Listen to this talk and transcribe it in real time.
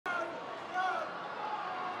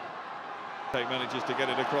He manages to get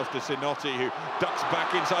it across to Sinoti, who ducks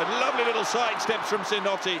back inside. Lovely little side steps from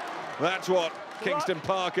Sinoti. That's what Kingston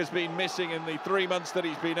Park has been missing in the 3 months that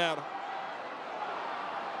he's been out.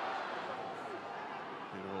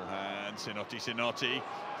 Beautiful hand, Sinoti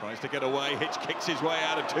tries to get away. Hitch kicks his way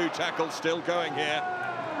out of 2 tackles, still going here.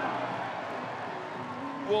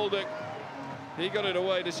 Walden, he got it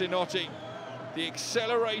away to Sinoti. The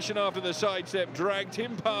acceleration after the sidestep dragged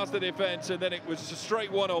him past the defence, and then it was a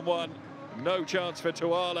straight one-on-one. No chance for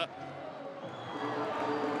Tuala.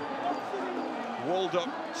 Waldock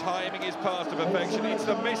timing his pass to perfection. It's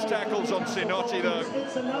the missed tackles on Sinoti, though,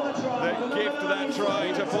 that give that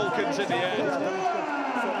try to Falcons in the end.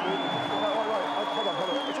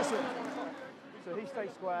 So he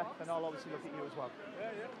stays square, then I'll obviously look at you as well.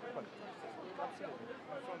 Yeah.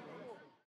 Absolutely.